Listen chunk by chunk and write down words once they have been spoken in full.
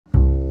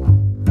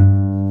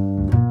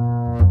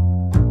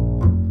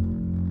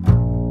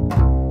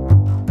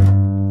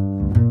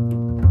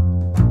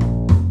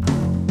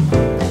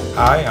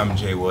Hi, I'm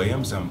Jay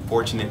Williams. I'm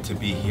fortunate to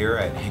be here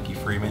at Hickey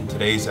Freeman.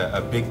 Today's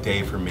a big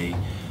day for me.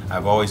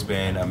 I've always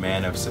been a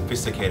man of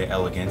sophisticated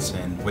elegance,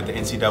 and with the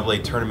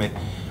NCAA tournament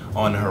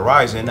on the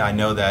horizon, I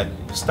know that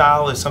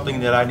style is something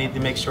that I need to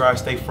make sure I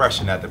stay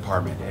fresh in that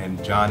department,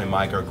 and John and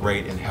Mike are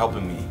great in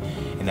helping me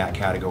in that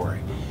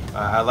category.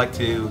 I like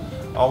to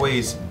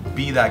always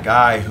be that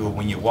guy who,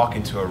 when you walk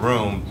into a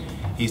room,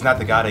 he's not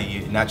the guy that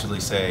you naturally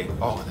say,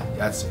 oh,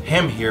 that's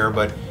him here,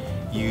 but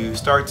you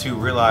start to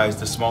realize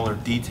the smaller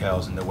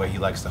details in the way he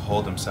likes to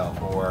hold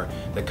himself, or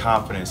the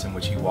confidence in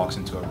which he walks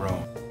into a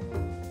room.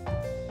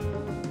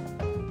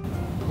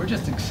 We're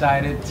just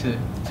excited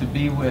to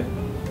be with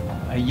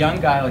a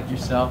young guy like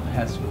yourself,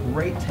 has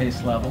great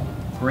taste level,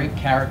 great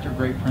character,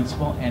 great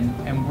principle,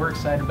 and we're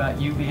excited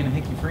about you being a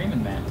Hickey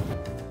Freeman man.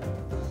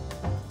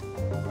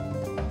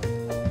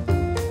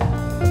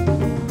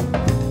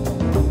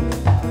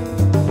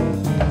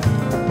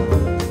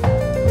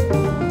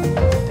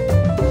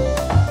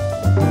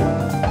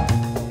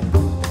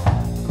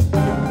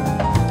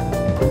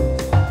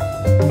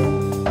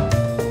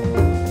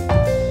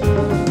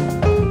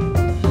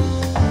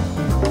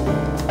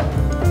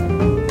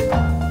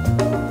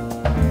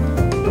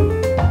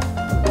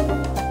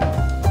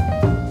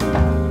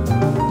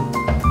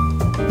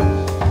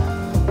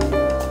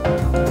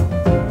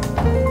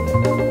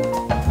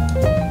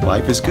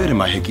 Life is good in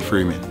my Hickey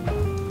Freeman.